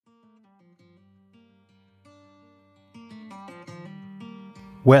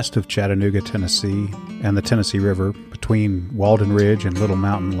West of Chattanooga, Tennessee, and the Tennessee River, between Walden Ridge and Little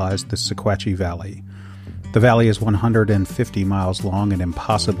Mountain, lies the Sequatchie Valley. The valley is 150 miles long and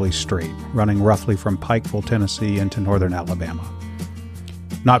impossibly straight, running roughly from Pikeville, Tennessee, into northern Alabama.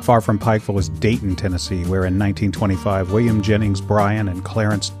 Not far from Pikeville is Dayton, Tennessee, where in 1925 William Jennings Bryan and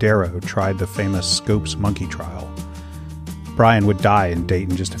Clarence Darrow tried the famous Scopes monkey trial. Bryan would die in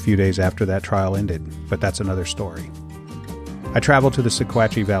Dayton just a few days after that trial ended, but that's another story. I traveled to the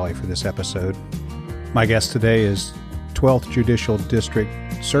Sequatchie Valley for this episode. My guest today is 12th Judicial District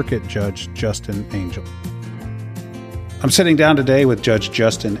Circuit Judge Justin Angel. I'm sitting down today with Judge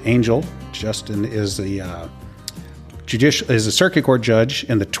Justin Angel. Justin is a circuit court judge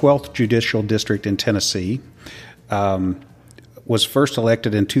in the 12th Judicial District in Tennessee. Was first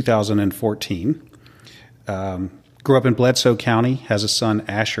elected in 2014. Grew up in Bledsoe County, has a son,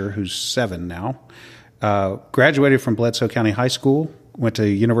 Asher, who's 7 now. Graduated from Bledsoe County High School, went to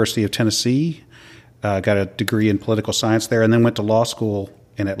University of Tennessee, got a degree in political science there, and then went to law school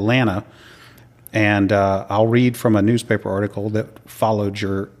in Atlanta. And I'll read from a newspaper article that followed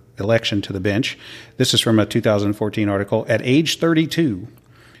your election to the bench. This is from a 2014 article. At age 32,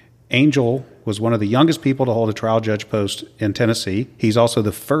 Angel was one of the youngest people to hold a trial judge post in Tennessee. He's also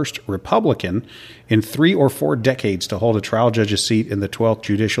the first Republican in 3 or 4 decades to hold a trial judge's seat in the 12th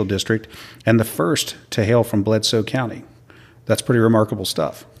Judicial District, and the first to hail from Bledsoe County. That's pretty remarkable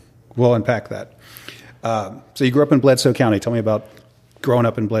stuff. We'll unpack that. So you grew up in Bledsoe County. Tell me about growing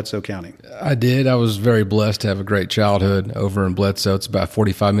up in Bledsoe County. I did. I was very blessed to have a great childhood over in Bledsoe. It's about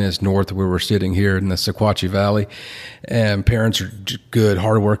 45 minutes north of where we're sitting here in the Sequatchie Valley. And parents are good,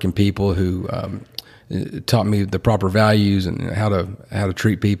 hardworking people who taught me the proper values and how to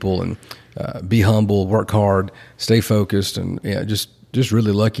treat people and be humble, work hard, stay focused, and just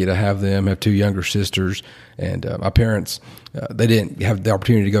really lucky to have them. I have 2 younger sisters, and my parents, they didn't have the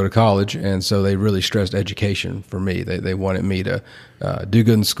opportunity to go to college, and so they really stressed education for me. They wanted me to do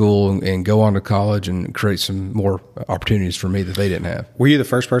good in school and go on to college and create some more opportunities for me that they didn't have. Were you the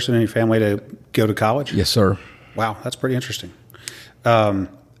first person in your family to go to college? Yes, sir. Wow, that's pretty interesting.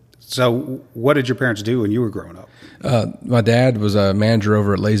 So what did your parents do when you were growing up? My dad was a manager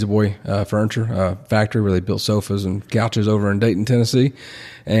over at Lazy Boy Furniture Factory, where they built sofas and couches over in Dayton, Tennessee.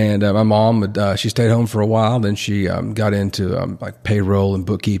 And my mom, she stayed home for a while. Then she got into like payroll and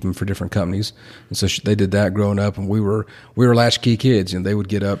bookkeeping for different companies. And so they did that growing up. And we were latchkey kids, and they would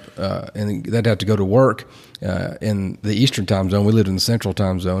get up and they'd have to go to work in the Eastern time zone. We lived in the Central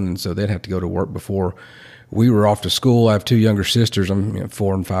time zone, and so they'd have to go to work before we were off to school. I have 2 younger sisters. I'm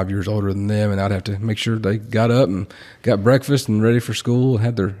 4 and 5 years older than them, and I'd have to make sure they got up and got breakfast and ready for school,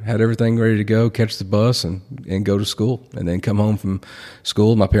 had everything ready to go, catch the bus and go to school, and then come home from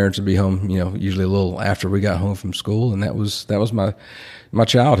school. My parents would be home, usually a little after we got home from school, and that was my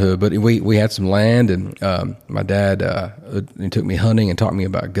childhood. But we had some land, and my dad he took me hunting and taught me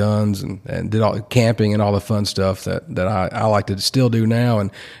about guns and did all camping and all the fun stuff that I like to still do now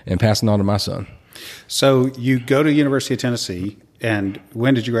and passing on to my son. So you go to University of Tennessee, and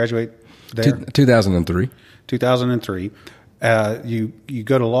when did you graduate there? 2003. 2003. You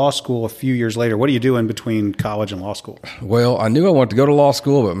go to law school a few years later. What do you do in between college and law school? Well, I knew I wanted to go to law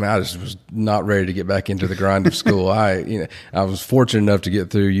school, but I just was not ready to get back into the grind of school. I was fortunate enough to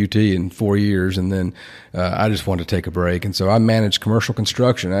get through UT in 4 years, and then I just wanted to take a break. And so I managed commercial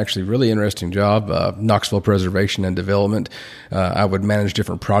construction, actually really interesting job, Knoxville Preservation and Development. I would manage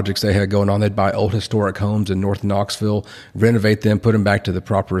different projects they had going on. They'd buy old historic homes in North Knoxville, renovate them, put them back to the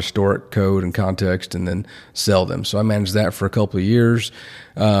proper historic code and context, and then sell them. So I managed that for a couple of years,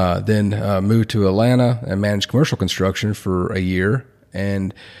 then moved to Atlanta and managed commercial construction for a year,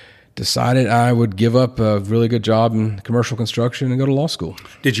 and decided I would give up a really good job in commercial construction and go to law school.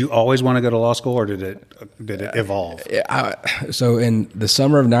 Did you always want to go to law school, or did it evolve? So in the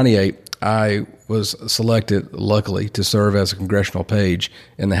summer of '98, I was selected, luckily, to serve as a congressional page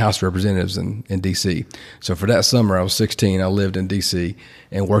in the House of Representatives in D.C. So for that summer, I was 16. I lived in D.C.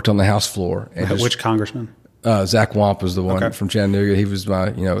 and worked on the House floor. And which congressman? Zach Wamp was the one from Chattanooga. He was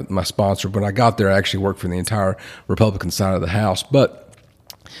my sponsor. When I got there, I actually worked for the entire Republican side of the House. But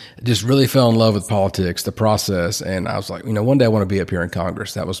just really fell in love with politics, the process, and I was like, one day I want to be up here in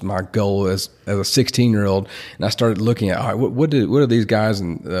Congress. That was my goal as a 16-year-old, and I started looking at, all right, what do these guys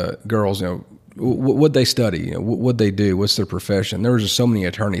and girls, what they study, what they do, what's their profession. There was just so many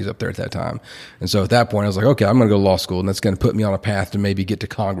attorneys up there at that time. And so at that point I was like, okay, I'm going to go to law school, and that's going to put me on a path to maybe get to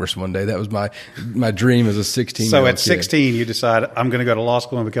Congress one day. That was my dream as a 16-year-old So at 16, you decide, I'm going to go to law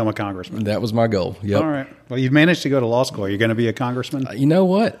school and become a congressman. That was my goal. Yep. All right. Well, you've managed to go to law school. Are you going to be a congressman? You know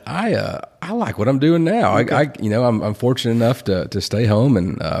what? I like what I'm doing now. Okay. I'm fortunate enough to stay home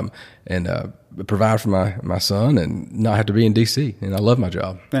and provide for my son and not have to be in D.C. And I love my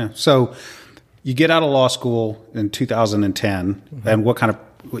job. Yeah. So you get out of law school in 2010, and what kind of?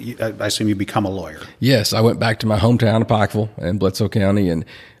 I assume you become a lawyer. Yes, I went back to my hometown of Pikeville in Bledsoe County and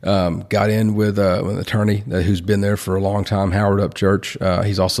got in with an attorney who's been there for a long time, Howard Upchurch.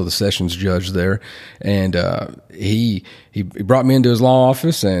 He's also the sessions judge there, and he brought me into his law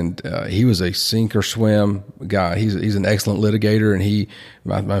office, and he was a sink or swim guy. He's an excellent litigator,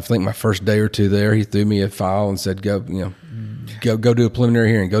 and I think my first day or two there, he threw me a file and said, go do a preliminary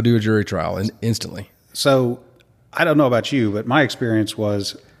hearing, go do a jury trial, and instantly. So I don't know about you, but my experience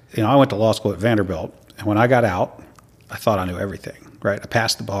was, I went to law school at Vanderbilt, and when I got out, I thought I knew everything, right? I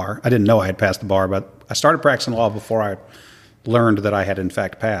passed the bar. I didn't know I had passed the bar, but I started practicing law before I learned that I had in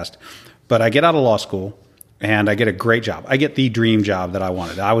fact passed. But I get out of law school, and I get a great job. I get the dream job that I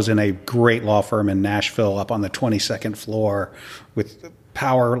wanted. I was in a great law firm in Nashville up on the 22nd floor with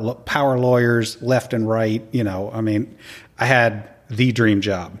power lawyers left and right. I had the dream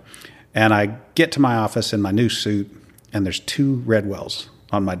job. And I get to my office in my new suit, and there's 2 Redwells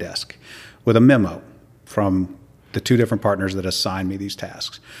on my desk with a memo from the 2 different partners that assigned me these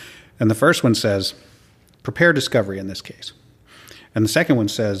tasks. And the first one says, prepare discovery in this case. And the second one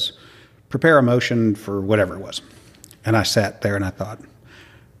says, prepare a motion for whatever it was. And I sat there and I thought,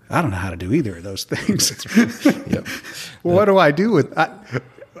 I don't know how to do either of those things. Yep. What do I do with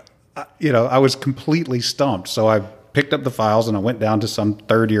I was completely stumped. So I picked up the files and I went down to some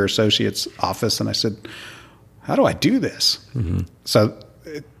third-year associate's office and I said, how do I do this? Mm-hmm. So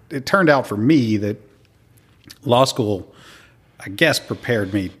it turned out for me that law school, I guess,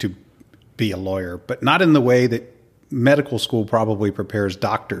 prepared me to be a lawyer, but not in the way that medical school probably prepares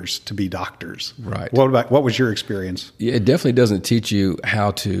doctors to be doctors. Right. What was your experience? Yeah, it definitely doesn't teach you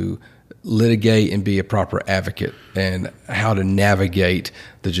how to litigate and be a proper advocate and how to navigate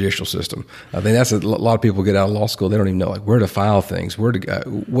the judicial system. I think that's a lot of people get out of law school. They don't even know where to file things, what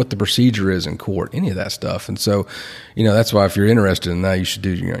the procedure is in court, any of that stuff. And so, that's why if you're interested in that, you should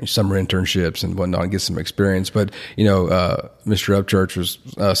do your summer internships and whatnot and get some experience. But, Mr. Upchurch was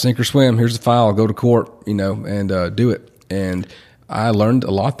sink or swim. Here's the file, go to court, and do it. And I learned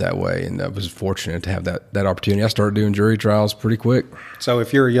a lot that way, and I was fortunate to have that opportunity. I started doing jury trials pretty quick. So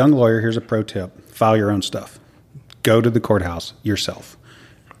if you're a young lawyer, here's a pro tip. File your own stuff. Go to the courthouse yourself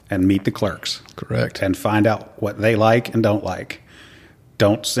and meet the clerks. Correct. And find out what they like and don't like.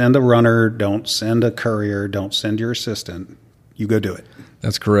 Don't send a runner. Don't send a courier. Don't send your assistant. You go do it.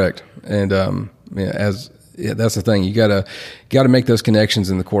 That's correct. And that's the thing. You gotta make those connections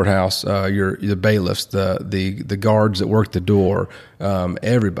in the courthouse. The bailiffs, the guards that work the door,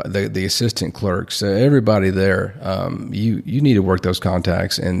 everybody, the assistant clerks, everybody there. You need to work those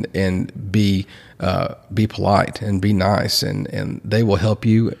contacts and be polite and be nice, and they will help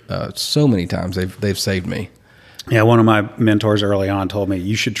you. So many times they've saved me. Yeah, one of my mentors early on told me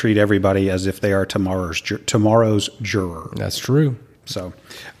you should treat everybody as if they are tomorrow's juror. That's true. So,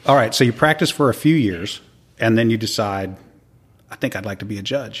 all right. So you practice for a few years. And then you decide, I think I'd like to be a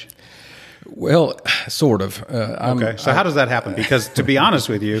judge. Well, sort of. Okay. So how does that happen? Because to be honest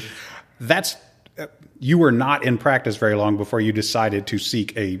with you, you were not in practice very long before you decided to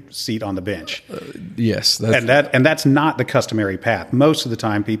seek a seat on the bench. Yes. And that's not the customary path. Most of the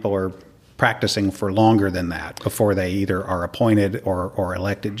time people are practicing for longer than that before they either are appointed or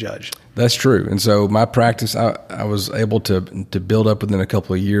elected judge. That's true. And so my practice, I was able to build up within a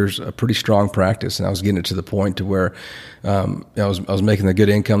couple of years a pretty strong practice, and I was getting it to the point to where I was making the good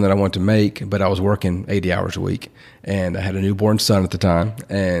income that I wanted to make, but I was working 80 hours a week, and I had a newborn son at the time,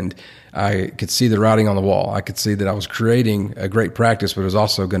 and I could see the writing on the wall. I could see that I was creating a great practice, but it was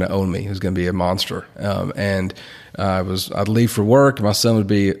also going to own me. It was going to be a monster. I'd leave for work. My son would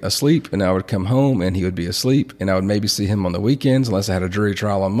be asleep, and I would come home, and he would be asleep, and I would maybe see him on the weekends, unless I had a jury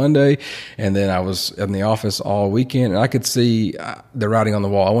trial on Monday. And then I was in the office all weekend, and I could see the writing on the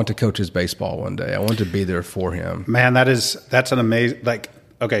wall. I went to coach his baseball one day. I wanted to be there for him. Man, that's an amazing.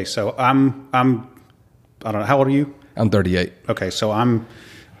 Okay, so I'm I don't know, how old are you? I'm 38. Okay, so I'm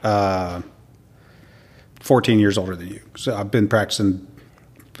 14 years older than you. So I've been practicing,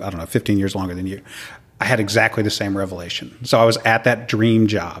 15 years longer than you. I had exactly the same revelation. So I was at that dream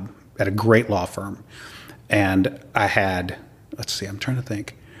job at a great law firm, and I had, I'm trying to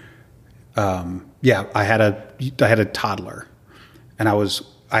think. Yeah, I had a toddler, and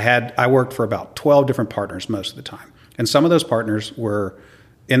I worked for about 12 different partners most of the time. And some of those partners were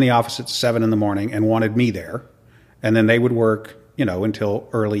in the office at 7 in the morning and wanted me there. And then they would work, until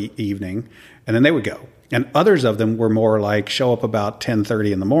early evening, and then they would go. And others of them were more like show up about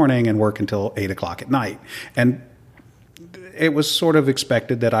 10:30 in the morning and work until 8 o'clock at night. And it was sort of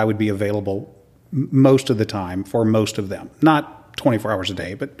expected that I would be available most of the time for most of them. Not 24 hours a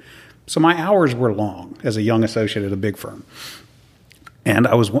day, but so my hours were long as a young associate at a big firm. And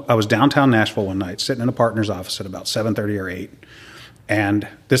I was downtown Nashville one night, sitting in a partner's office at about 7:30 or 8. And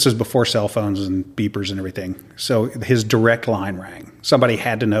this is before cell phones and beepers and everything. So his direct line rang. Somebody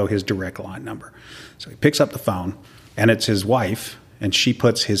had to know his direct line number. So he picks up the phone, and it's his wife, and she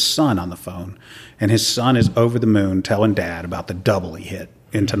puts his son on the phone. And his son is over the moon telling Dad about the double he hit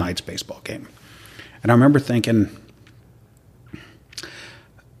in tonight's baseball game. And I remember thinking,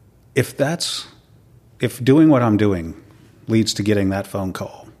 if doing what I'm doing leads to getting that phone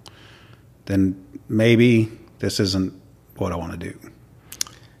call, then maybe this isn't what I want to do.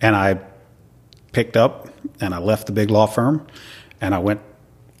 And I picked up and I left the big law firm, and I went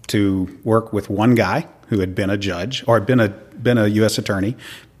to work with one guy who had been a judge or had been a U.S. attorney,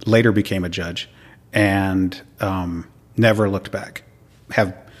 later became a judge, and never looked back.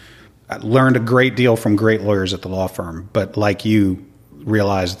 I learned a great deal from great lawyers at the law firm, but like you,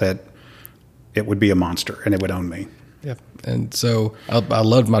 realized that it would be a monster and it would own me. Yeah. And so I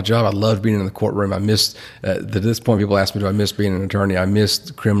loved my job. I loved being in the courtroom. I missed, at this point, people ask me, do I miss being an attorney? I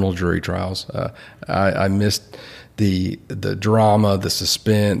missed criminal jury trials. I missed the drama, the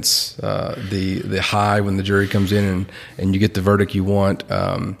suspense, the high when the jury comes in and you get the verdict you want.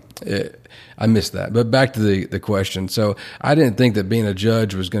 I missed that. But back to the question. So I didn't think that being a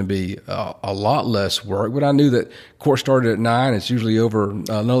judge was going to be a lot less work, but I knew that court started at 9. It's usually over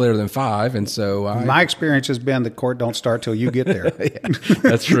no later than 5. And so my experience has been the court don't start till you get there. Yeah,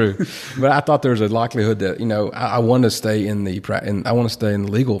 that's true. But I thought there was a likelihood that, I want to stay in the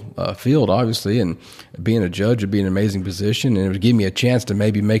legal field, obviously, and being a judge would be an amazing position, and it would give me a chance to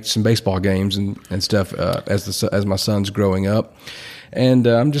maybe make some baseball games and stuff as my son's growing up. And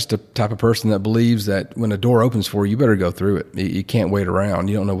I'm just a type of person that believes that when a door opens for you, you better go through it. You can't wait around.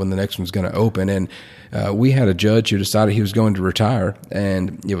 You don't know when the next one's going to open. And we had a judge who decided he was going to retire,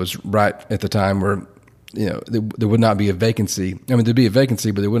 and it was right at the time where there would not be a vacancy. I mean, there'd be a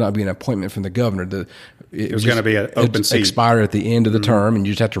vacancy, but there would not be an appointment from the governor. It was going to be an open seat. Expire at the end of the term, and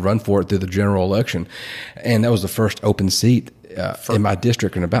you just have to run for it through the general election. And that was the first open seat in my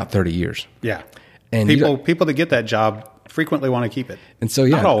district in about 30 years. Yeah. And people that get that job frequently want to keep it. And so,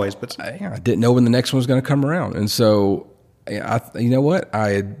 yeah. Not always, but I didn't know when the next one was going to come around. And so, you know what?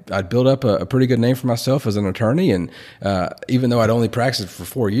 I'd built up a pretty good name for myself as an attorney. And even though I'd only practiced for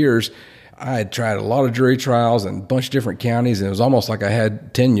 4 years, I had tried a lot of jury trials in a bunch of different counties, and it was almost like I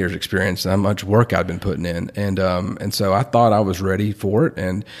had 10 years experience and how much work I'd been putting in. And so I thought I was ready for it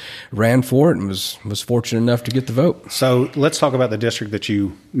and ran for it and was fortunate enough to get the vote. So let's talk about the district that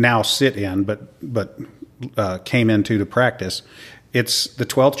you now sit in, but came into to practice. It's the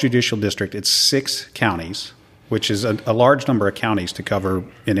 12th Judicial District. It's 6 counties, which is a large number of counties to cover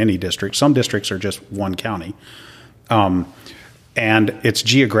in any district. Some districts are just one county. And it's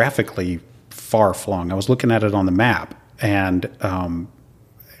geographically far flung. I was looking at it on the map, and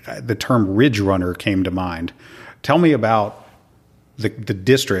the term ridge runner came to mind. Tell me about the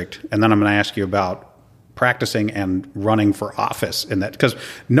district, and then I'm going to ask you about practicing and running for office in that, because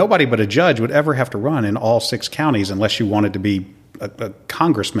nobody but a judge would ever have to run in all 6 counties unless you wanted to be a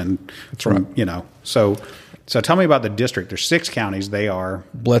congressman. That's right. So tell me about the district. There's 6 counties. They are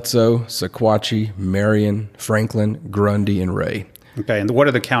Bledsoe, Sequatchie, Marion, Franklin, Grundy, and Ray. Okay, and what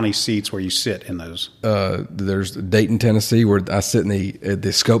are the county seats where you sit in those? There's Dayton, Tennessee, where I sit in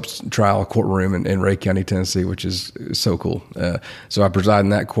the Scopes trial courtroom in Ray County, Tennessee, which is so cool. So I preside in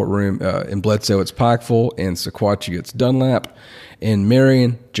that courtroom. In Bledsoe, it's Pikeville. In Sequatchie, it's Dunlap. In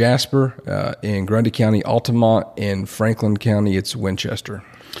Marion, Jasper. In Grundy County, Altamont. In Franklin County, it's Winchester.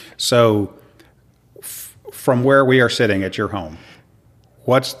 So from where we are sitting at your home,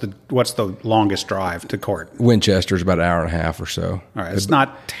 what's the longest drive to court? Winchester is about an hour and a half or so. All right, it's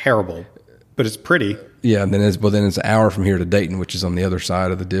not terrible, but it's pretty. Yeah, and then it's an hour from here to Dayton, which is on the other side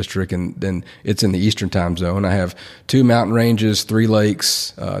of the district, and then it's in the Eastern time zone. I have 2 mountain ranges, 3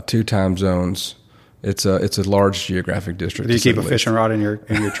 lakes, 2 time zones. It's a large geographic district. Do you keep a fishing rod in your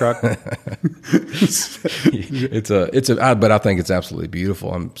truck? But I think it's absolutely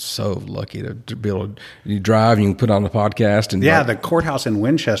beautiful. I'm so lucky to be able to drive and you can put on the podcast. And the courthouse in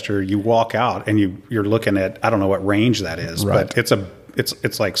Winchester, you walk out and you're looking at, I don't know what range that is, right. But it's a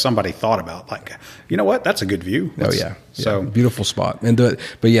it's like somebody thought about, like, you know what, that's a good view. So beautiful spot. And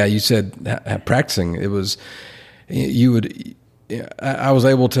but yeah, you said practicing. It was I was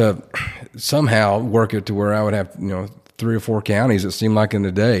able to somehow work it to where I would have 3 or 4 counties, it seemed like, in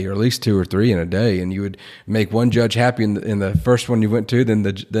a day, or at least 2 or 3 in a day. And you would make one judge happy in the first one you went to, then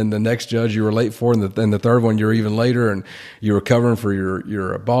the next judge you were late for, and then the third one you were even later, and you were covering for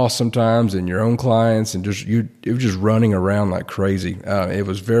your boss sometimes and your own clients, and it was just running around like crazy. It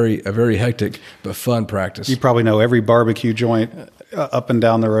was a very hectic but fun practice. You probably know every barbecue joint up and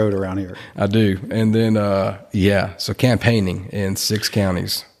down the road around here. I do. And then so campaigning in 6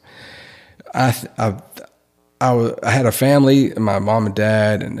 counties. I had a family, my mom and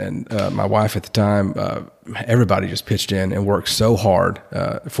dad, and my wife at the time. Everybody just pitched in and worked so hard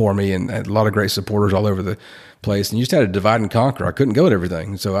for me, and had a lot of great supporters all over the place. And you just had to divide and conquer. I couldn't go to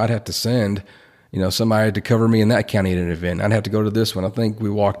everything, so I'd have to send somebody to cover me in that county at an event. I'd have to go to this one. I think we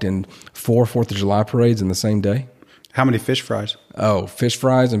walked in 4 4th of July parades in the same day. How many fish fries? Oh, fish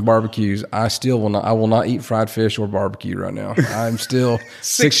fries and barbecues. I will not eat fried fish or barbecue right now. I'm still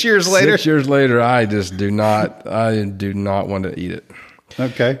 6 years later. 6 years later, I do not want to eat it.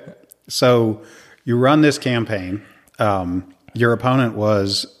 Okay. So you run this campaign. Your opponent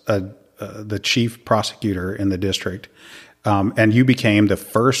was the chief prosecutor in the district. And you became the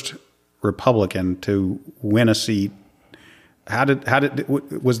first Republican to win a seat.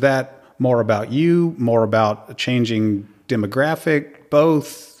 Was that more about you, more about changing demographic,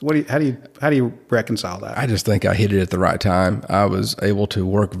 both? How do you reconcile that? I just think I hit it at the right time. I was able to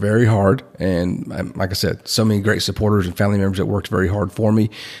work very hard, and like I said, so many great supporters and family members that worked very hard for me.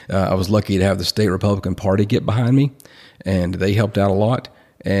 I was lucky to have the state Republican Party get behind me, and they helped out a lot.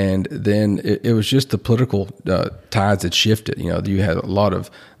 And then it was just the political tides had shifted. You had a lot of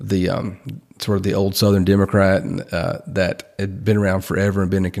the sort of the old Southern Democrat and that had been around forever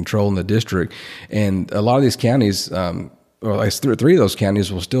and been in control in the district. And a lot of these counties, or at least 3 of those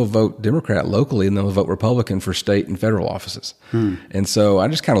counties, will still vote Democrat locally, and then will vote Republican for state and federal offices. And so I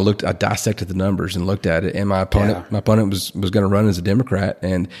just kind of I dissected the numbers and looked at it. And my opponent was going to run as a Democrat,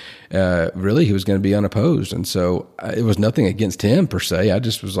 and really he was going to be unopposed. And so it was nothing against him per se. I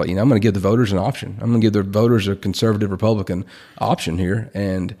just was like, I'm going to give the voters an option. I'm going to give the voters a conservative Republican option here,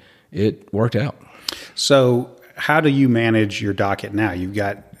 and it worked out. So how do you manage your docket now? You've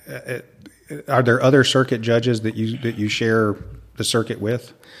got. Are there other circuit judges that you share the circuit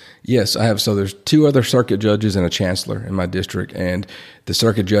with? Yes, I have. So there's 2 other circuit judges and a chancellor in my district. And the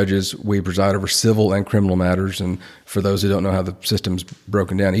circuit judges, we preside over civil and criminal matters. And for those who don't know how the system's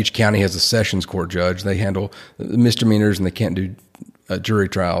broken down, each county has a sessions court judge. They handle misdemeanors, and they can't do jury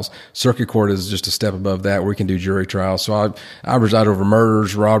trials. Circuit court is just a step above that, where we can do jury trials. So I preside over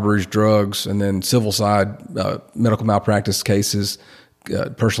murders, robberies, drugs, and then civil side, medical malpractice cases,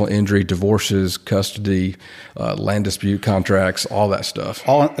 personal injury, divorces, custody, land dispute contracts, all that stuff.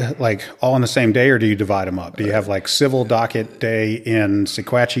 All in the same day, or do you divide them up? Do you have like civil docket day in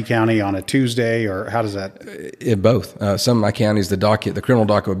Sequatchie County on a Tuesday, or how does that? In both. Some of my counties, the criminal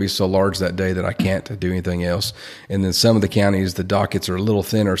docket would be so large that day that I can't do anything else. And then some of the counties, the dockets are a little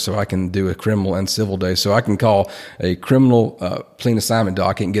thinner, so I can do a criminal and civil day. So I can call a criminal plea assignment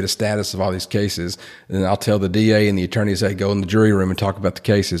docket and get a status of all these cases. And then I'll tell the DA and the attorneys, hey, go in the jury room and talk about the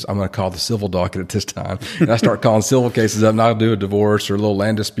cases. I'm going to call the civil docket at this time. And I start calling civil cases up, and I'll do a divorce or a little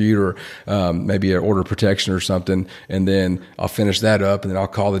land dispute, or maybe an order of protection or something. And then I'll finish that up, and then I'll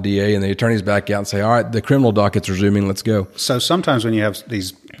call the DA and the attorneys back out and say, all right, the criminal docket's resuming. Let's go. So sometimes when you have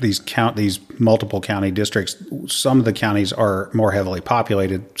these multiple county districts, some of the counties are more heavily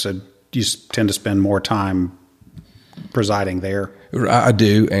populated. So you tend to spend more time presiding there. I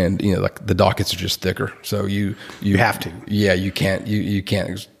do, and like the dockets are just thicker, so you have to. Yeah, you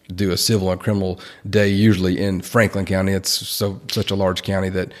can't do a civil and criminal day usually in Franklin County. It's such a large county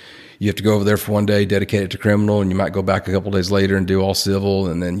that you have to go over there for one day, dedicate it to criminal, and you might go back a couple days later and do all civil,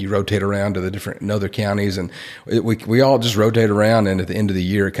 and then you rotate around to the different other counties, and we all just rotate around, and at the end of the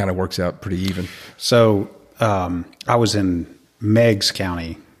year, it kind of works out pretty even. So I was in Meigs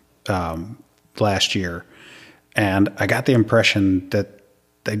County last year. And I got the impression that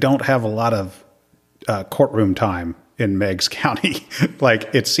they don't have a lot of courtroom time in Meigs County.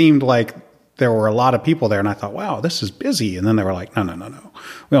 Like, it seemed like there were a lot of people there, and I thought, wow, this is busy. And then they were like, no.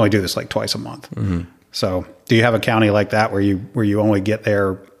 We only do this like twice a month. Mm-hmm. So do you have a county like that where you only get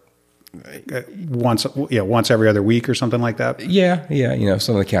there once every other week or something like that? Yeah.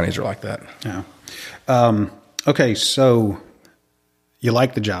 Some of the counties are like that. Yeah. Okay, so you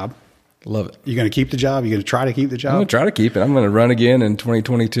like the job. Love it. You're going to keep the job? You're going to try to keep the job? I'm going to try to keep it. I'm going to run again in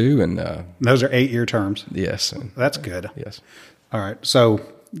 2022. And those are 8-year terms? Yes. That's good. Yes. All right. So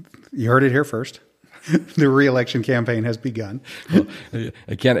you heard it here first. The re-election campaign has begun. Well,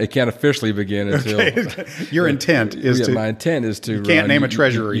 it can't officially begin until your intent is to. My intent is to. You can't name a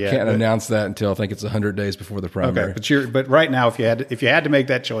treasurer yet. You can't announce that until I think it's 100 days before the primary. Okay, but right now, if you had to make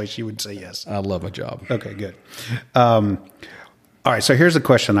that choice, you would say yes. I love my job. Okay, good. All right. So here's a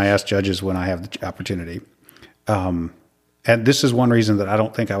question I ask judges when I have the opportunity, and this is one reason that I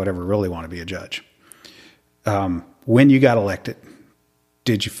don't think I would ever really want to be a judge. When you got elected,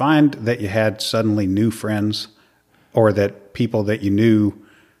 did you find that you had suddenly new friends, or that people that you knew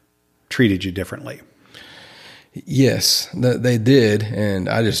treated you differently? Yes, they did, and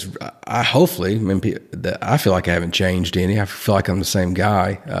I hopefully, I feel like I haven't changed any. I feel like I'm the same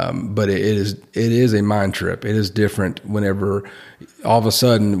guy, but it is a mind trip. It is different whenever all of a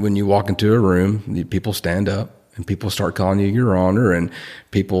sudden when you walk into a room, people stand up and people start calling you Your Honor, and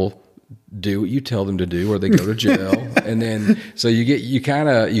people do what you tell them to do, or they go to jail. And then, so you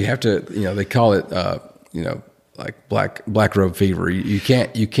have to, they call it, like black robe fever. You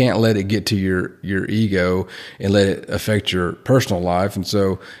can't let it get to your ego and let it affect your personal life. And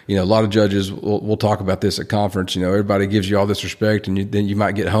so, a lot of judges will talk about this at conference. Everybody gives you all this respect, and then you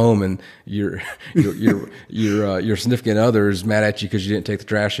might get home and your significant other is mad at you because you didn't take the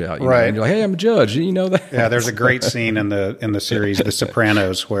trash out. Right. And you're like, hey, I'm a judge. You know that. Yeah. There's a great scene in the series The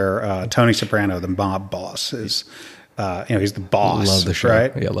Sopranos where Tony Soprano, the mob boss, is. He's the boss. Love the show.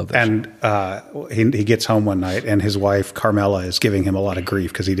 Right? Yeah, love that. And he gets home one night, and his wife Carmela is giving him a lot of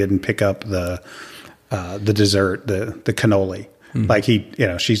grief because he didn't pick up the dessert, the cannoli. Mm-hmm. Like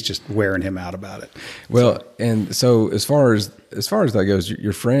she's just wearing him out about it. Well, and so as far as that goes,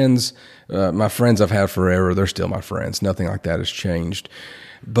 your friends, my friends I've had forever, they're still my friends. Nothing like that has changed.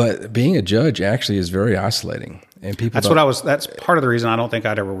 But being a judge actually is very isolating. And that's part of the reason I don't think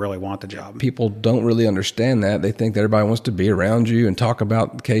I'd ever really want the job. People don't really understand that. They think that everybody wants to be around you and talk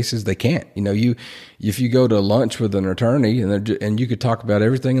about cases. They can't. If you go to lunch with an attorney and you could talk about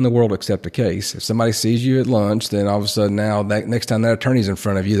everything in the world except a case. If somebody sees you at lunch, then all of a sudden now that next time that attorney's in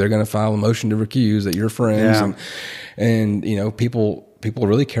front of you, they're going to file a motion to recuse that you're friends. Yeah. And people are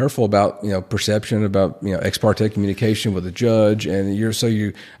really careful about, perception, about, ex parte communication with a judge.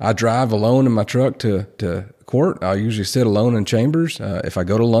 And I drive alone in my truck to court. I usually sit alone in chambers. If I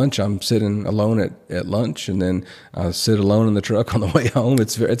go to lunch, I'm sitting alone at lunch, and then I sit alone in the truck on the way home.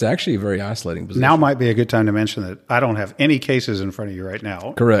 It's actually a very isolating position. Now might be a good time to mention that I don't have any cases in front of you right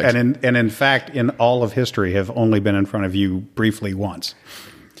now. Correct. And in fact, in all of history, have only been in front of you briefly once,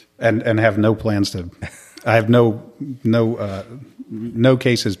 and have no plans to. I have no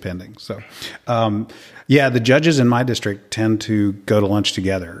cases pending. So, the judges in my district tend to go to lunch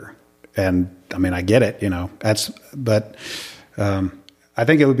together, and I mean, I get it, but I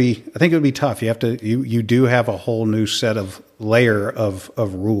think it would be tough. You do have a whole new set of layer of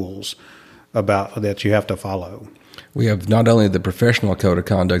rules about that you have to follow. We have not only the professional code of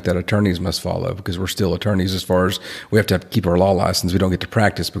conduct that attorneys must follow, because we're still attorneys as far as we have to keep our law license. We don't get to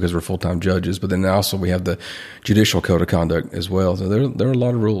practice because we're full-time judges, but then also we have the judicial code of conduct as well. So there are a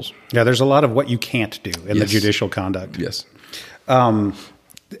lot of rules. Yeah, there's a lot of what you can't do in the judicial conduct. Yes.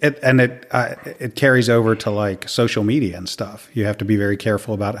 It carries over to like social media and stuff. You have to be very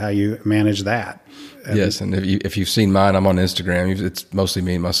careful about how you manage that. Yes, and if you've seen mine, I'm on Instagram. It's mostly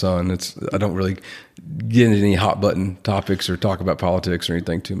me and my son. I don't really get into any hot button topics or talk about politics or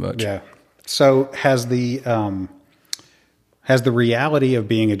anything too much. Yeah. So has the reality of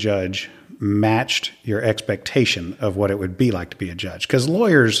being a judge matched your expectation of what it would be like to be a judge? Because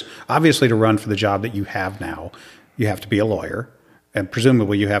lawyers, obviously, to run for the job that you have now, you have to be a lawyer, and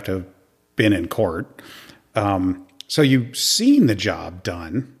presumably you have to have been in court. So you've seen the job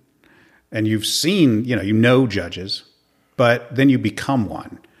done. And you've seen, judges, but then you become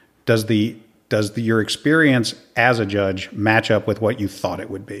one. Does your experience as a judge match up with what you thought it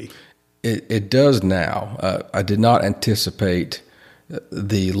would be? It does now. I did not anticipate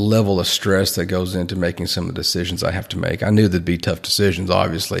the level of stress that goes into making some of the decisions I have to make. I knew there'd be tough decisions,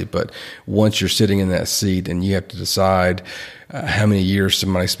 obviously, but once you're sitting in that seat and you have to decide how many years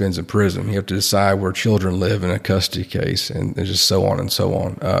somebody spends in prison, you have to decide where children live in a custody case, and just so on and so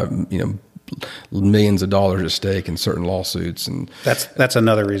on. Millions of dollars at stake in certain lawsuits, and that's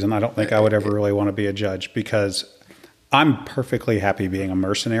another reason I don't think I would ever really want to be a judge, because I'm perfectly happy being a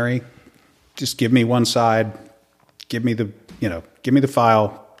mercenary. Just give me one side, give me the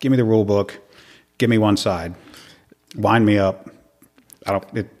file, give me the rule book, give me one side, wind me up.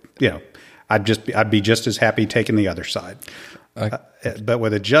 I'd be just as happy taking the other side. But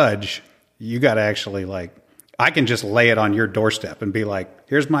with a judge, you got to actually I can just lay it on your doorstep and be like,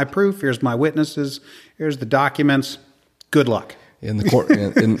 here's my proof, here's my witnesses, here's the documents. Good luck. In the court,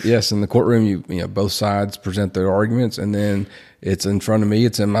 yes, in the courtroom, you know, both sides present their arguments, and then it's in front of me,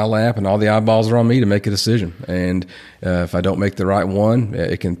 it's in my lap, and all the eyeballs are on me to make a decision. And if I don't make the right one,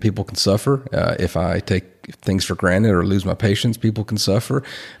 people can suffer. If I take things for granted or lose my patience, people can suffer.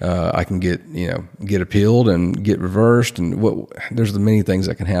 I can get appealed and get reversed, and there's many things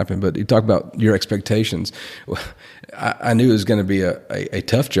that can happen. But you talk about your expectations. I knew it was going to be a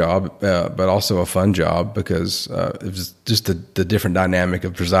tough job, but also a fun job, because it was just the different dynamic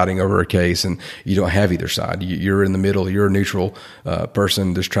of presiding over a case, and you don't have either side. You're in the middle. You're a neutral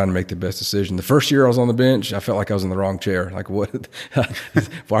person just trying to make the best decision. The first year I was on the bench, I felt like I was in the wrong chair. Like, what?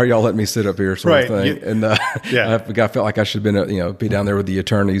 Why are y'all letting me sit up here? Sort of thing. I felt like I should have been, be down there with the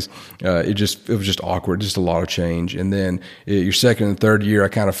attorneys. It was just awkward, just a lot of change. And then your second and third year, I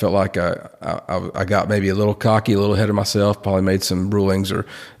kind of felt like I got maybe a little cocky, a little ahead of myself, probably made some rulings or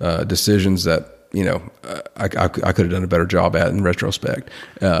decisions that, I could have done a better job at in retrospect.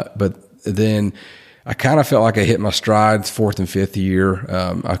 But then I kind of felt like I hit my stride fourth and fifth year.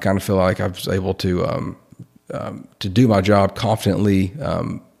 I kind of feel like I was able to do my job confidently,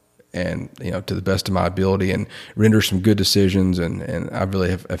 and to the best of my ability, and render some good decisions. And I really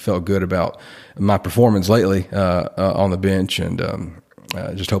have felt good about my performance lately on the bench, and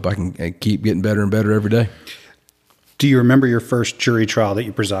I just hope I can keep getting better and better every day. Do you remember your first jury trial that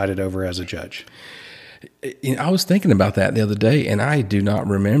you presided over as a judge? I was thinking about that the other day, and I do not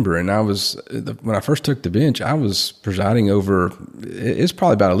remember. And when I first took the bench, I was presiding over, it's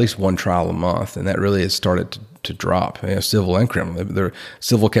probably about at least one trial a month, and that really has started to drop, civil and criminal. Their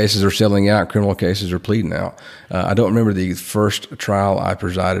civil cases are settling out, criminal cases are pleading out. I don't remember the first trial I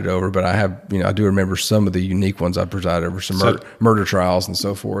presided over, but I do remember some of the unique ones I presided over, some murder trials and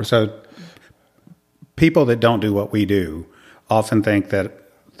so forth. So people that don't do what we do often think that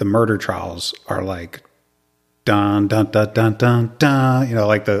the murder trials are like dun dun dun dun dun dun,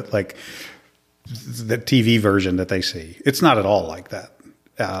 like the TV version that they see. It's not at all like that.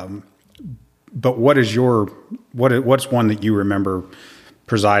 But what's one that you remember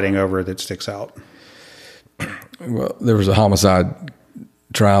presiding over that sticks out? Well, there was a homicide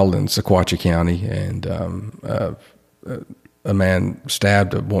trial in Sequatchie County, and a man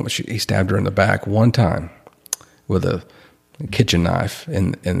stabbed a woman. He stabbed her in the back one time with a kitchen knife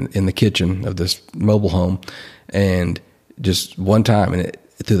in the kitchen of this mobile home, and just one time, and it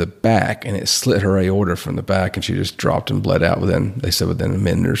through the back, and it slit her aorta from the back, and she just dropped and bled out within a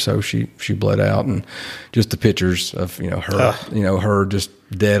minute or so. She bled out, and just the pictures of her just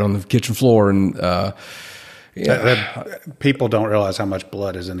dead on the kitchen floor, and people don't realize how much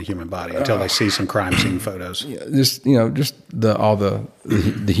blood is in the human body until they see some crime scene photos. Just all the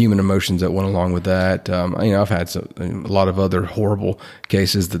human emotions that went along with that. I've had a lot of other horrible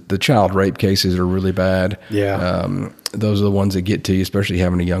cases. The child rape cases are really bad. Yeah. Those are the ones that get to you, especially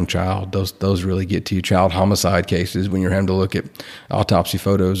having a young child. Those really get to you. Child homicide cases, when you're having to look at autopsy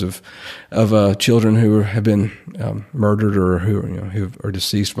photos of children who have been murdered or who are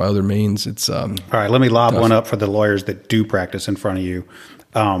deceased by other means. It's all right. Let me lob one up for the lawyers that do practice in front of you.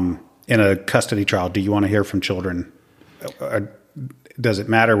 In a custody trial, do you want to hear from children? Does it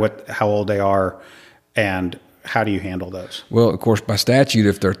matter how old they are, and how do you handle those? Well, of course, by statute,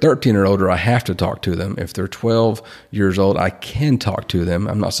 if they're 13 or older, I have to talk to them. If they're 12 years old, I can talk to them.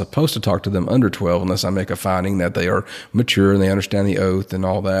 I'm not supposed to talk to them under 12 unless I make a finding that they are mature and they understand the oath and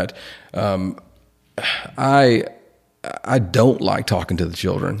all that. I don't like talking to the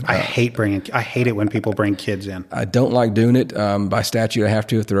children. I hate it when people bring kids in. I don't like doing it. By statute, I have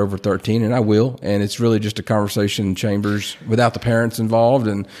to if they're over 13, and I will. And it's really just a conversation in chambers without the parents involved,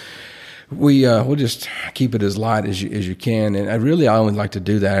 and we'll just keep it as light as you can. And I only like to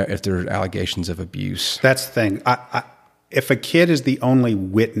do that if there are allegations of abuse. That's the thing. If a kid is the only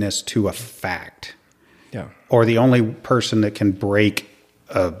witness to a fact, or the only person that can break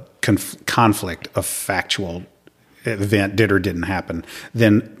a conflict of factual event did or didn't happen,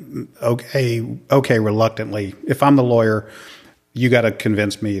 then okay, reluctantly, if I'm the lawyer, you got to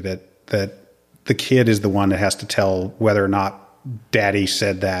convince me that the kid is the one that has to tell whether or not daddy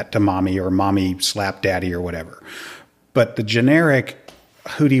said that to mommy, or mommy slapped daddy, or whatever. But the generic,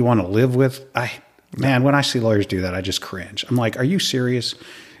 who do you want to live with? When I see lawyers do that, I just cringe. I'm like, are you serious?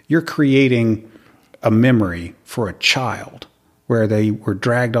 You're creating a memory for a child where they were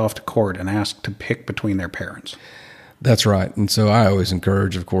dragged off to court and asked to pick between their parents. That's right. And so I always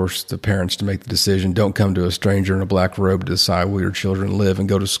encourage, of course, the parents to make the decision. Don't come to a stranger in a black robe to decide where your children live and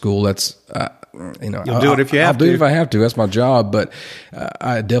go to school. That's, you'll do it if you have to. I'll do it if I have to. That's my job. But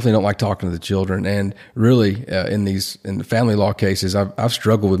I definitely don't like talking to the children. And really, in the family law cases, I've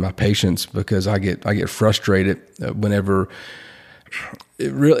struggled with my patience, because I get frustrated whenever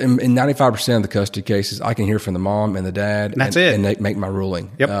It really, in 95% of the custody cases, I can hear from the mom and the dad. And that's it. And they make my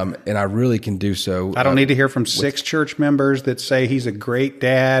ruling. Yep. And I really can do so. I don't need to hear from 6 church members that say he's a great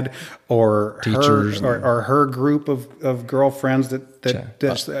dad, or teachers, or her group of girlfriends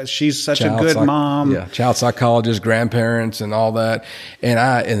that she's such a good mom. Yeah, child psychologists, grandparents, and all that.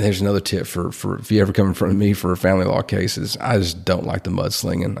 And there's another tip for if you ever come in front of me for family law cases, I just don't like the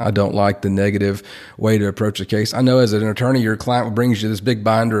mudslinging. I don't like the negative way to approach a case. I know as an attorney, your client brings you this big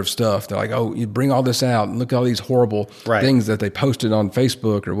binder of stuff. They're like, oh, you bring all this out and look at all these horrible things that they posted on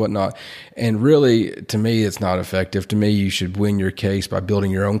Facebook or whatnot. And really, to me, it's not effective. To me, you should win your case by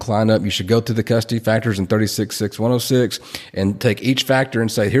building your own client up. You should go through the custody factors in 36-6-106 and take each factor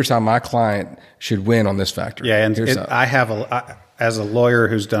and say, here's how my client should win on this factor. Yeah, and I have as a lawyer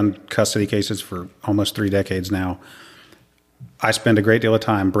who's done custody cases for almost 3 decades now, I spend a great deal of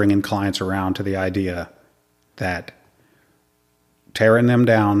time bringing clients around to the idea that tearing them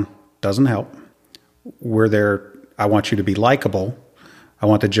down doesn't help. We're there. I want you to be likable. I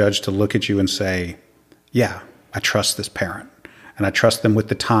want the judge to look at you and say, yeah, I trust this parent, and I trust them with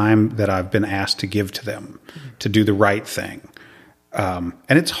the time that I've been asked to give to them to do the right thing. And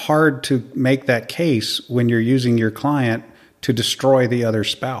it's hard to make that case when you're using your client to destroy the other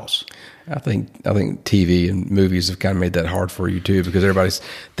spouse. I think TV and movies have kind of made that hard for you too, because everybody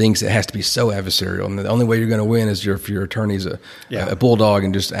thinks it has to be so adversarial, and the only way you're going to win is if your attorney's a bulldog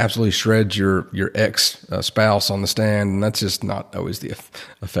and just absolutely shreds your ex spouse on the stand, and that's just not always the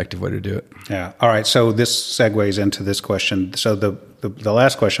effective way to do it. Yeah. All right. So this segues into this question. So the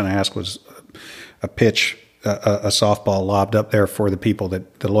last question I asked was a pitch, a softball lobbed up there for the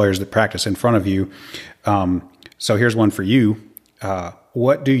lawyers that practice in front of you. So here's one for you.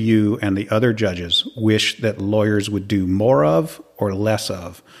 What do you and the other judges wish that lawyers would do more of or less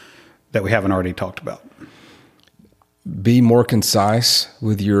of that we haven't already talked about? Be more concise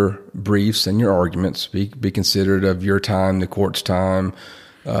with your briefs and your arguments. Be considerate of your time, the court's time,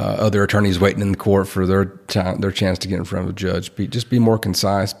 other attorneys waiting in the court for their chance to get in front of a judge. Just be more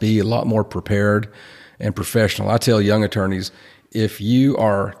concise. Be a lot more prepared and professional. I tell young attorneys, if you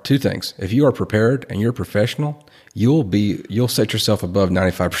are prepared and you're professional, you'll set yourself above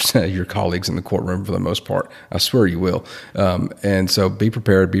 95% of your colleagues in the courtroom for the most part. I swear you will. And so be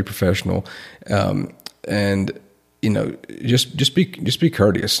prepared, be professional, and just be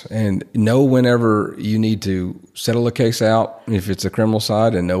courteous, and know whenever you need to settle a case out if it's a criminal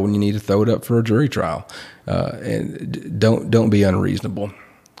side, and know when you need to throw it up for a jury trial. And don't be unreasonable.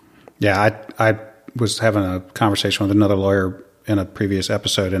 Yeah, I was having a conversation with another lawyer in a previous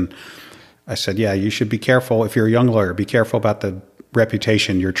episode, and I said, yeah, you should be careful. If you're a young lawyer, be careful about the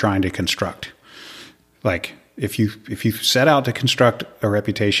reputation you're trying to construct. Like if you set out to construct a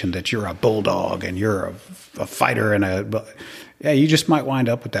reputation that you're a bulldog and you're a fighter you just might wind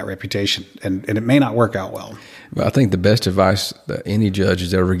up with that reputation, and it may not work out well. But I think the best advice that any judge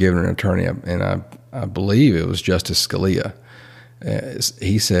has ever given an attorney, and I believe it was Justice Scalia,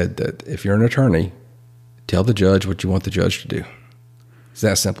 he said that if you're an attorney, tell the judge what you want the judge to do. It's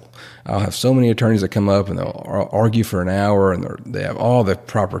that simple. I'll have so many attorneys that come up and they'll argue for an hour, and they have all the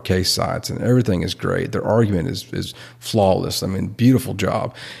proper case sites and everything is great. Their argument is flawless. I mean, beautiful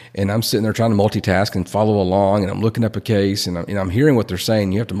job. And I'm sitting there trying to multitask and follow along, and I'm looking up a case, and I'm hearing what they're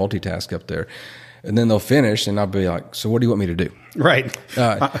saying. You have to multitask up there. And then they'll finish, and I'll be like, so what do you want me to do? Right.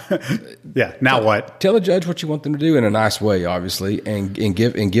 Yeah. Now what? Tell the judge what you want them to do in a nice way, obviously, and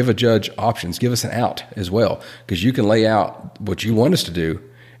give a judge options. Give us an out as well, because you can lay out what you want us to do,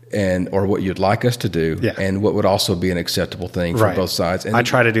 or what you'd like us to do, and what would also be an acceptable thing for both sides. And I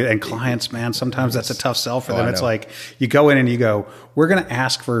try to do, and clients, man, sometimes that's a tough sell for them. It's like you go in and you go, we're going to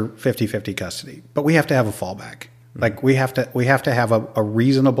ask for 50-50 custody, but we have to have a fallback. Like we have to have a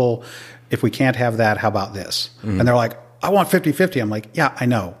reasonable. If we can't have that, how about this? Mm-hmm. And they're like, I want 50-50. I'm like, yeah, I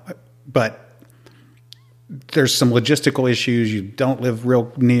know. But there's some logistical issues. You don't live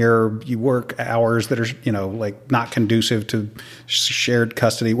real near. You work hours that are, like not conducive to shared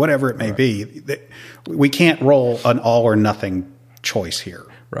custody, whatever it may be. We can't roll an all or nothing choice here.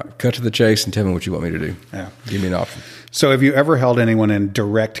 Right. Cut to the chase and tell me what you want me to do. Yeah. Give me an option. So have you ever held anyone in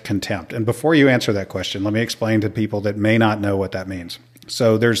direct contempt? And before you answer that question, let me explain to people that may not know what that means.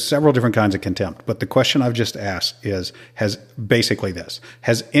 So there's several different kinds of contempt, but the question I've just asked has basically this: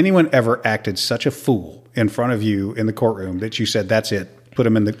 has anyone ever acted such a fool in front of you in the courtroom that you said, "That's it, put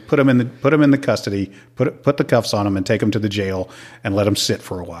him in the custody, put the cuffs on him, and take him to the jail and let him sit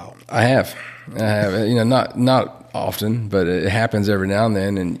for a while"? I have. Not often, but it happens every now and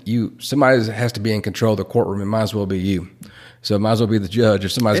then. And somebody has to be in control of the courtroom. It might as well be you. So it might as well be the judge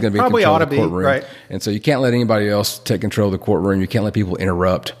if somebody's going to be in control of the courtroom. Right. And so you can't let anybody else take control of the courtroom. You can't let people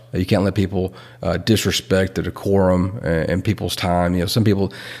interrupt. You can't let people disrespect the decorum and people's time. Some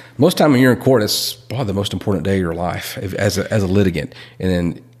people, most time when you're in court, it's probably the most important day of your life as a litigant. And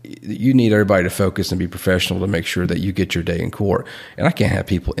then you need everybody to focus and be professional to make sure that you get your day in court. And I can't have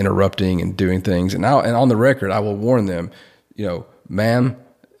people interrupting and doing things. And on the record, I will warn them, ma'am,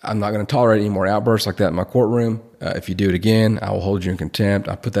 I'm not going to tolerate any more outbursts like that in my courtroom. If you do it again, I will hold you in contempt.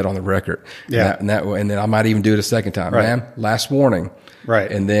 I put that on the record. Yeah. And then I might even do it a second time. Right. Ma'am, last warning.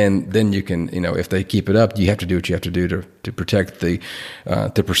 Right. And then you can, if they keep it up, you have to do what you have to do to protect the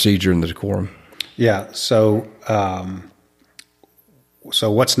procedure and the decorum. Yeah. So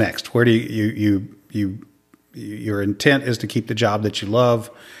what's next? Where do your intent is to keep the job that you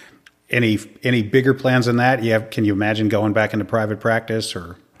love? Any bigger plans than that? Can you imagine going back into private practice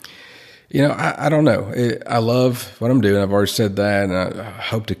or? I don't know. I love what I'm doing. I've already said that, and I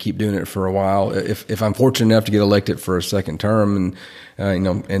hope to keep doing it for a while. If I'm fortunate enough to get elected for a second term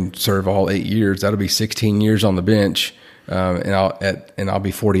and serve all 8 years, that'll be 16 years on the bench, and I'll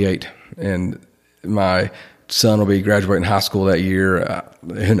be 48, and my son will be graduating high school that year.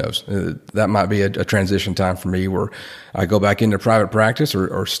 Who knows? That might be a transition time for me where I go back into private practice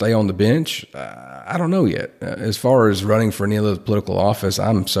or stay on the bench. I don't know yet. As far as running for any other political office,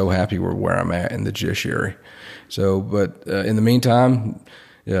 I'm so happy with where I'm at in the judiciary. So, but in the meantime,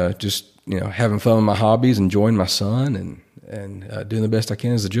 just having fun with my hobbies, enjoying my son, and doing the best I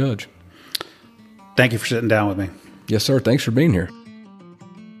can as a judge. Thank you for sitting down with me. Yes, sir. Thanks for being here.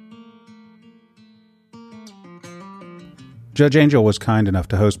 Judge Angel was kind enough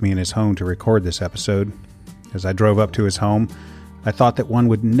to host me in his home to record this episode. As I drove up to his home, I thought that one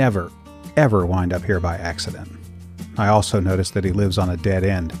would never, ever wind up here by accident. I also noticed that he lives on a dead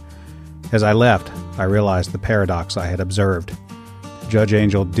end. As I left, I realized the paradox I had observed. Judge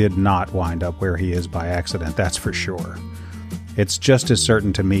Angel did not wind up where he is by accident, that's for sure. It's just as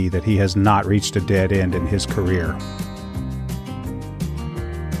certain to me that he has not reached a dead end in his career.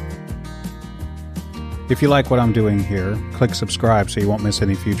 If you like what I'm doing here, click subscribe so you won't miss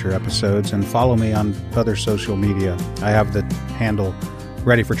any future episodes, and follow me on other social media. I have the handle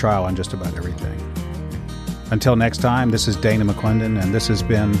Ready for Trial on just about everything. Until next time, this is Dana McClendon, and this has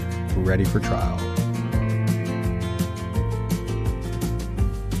been Ready for Trial.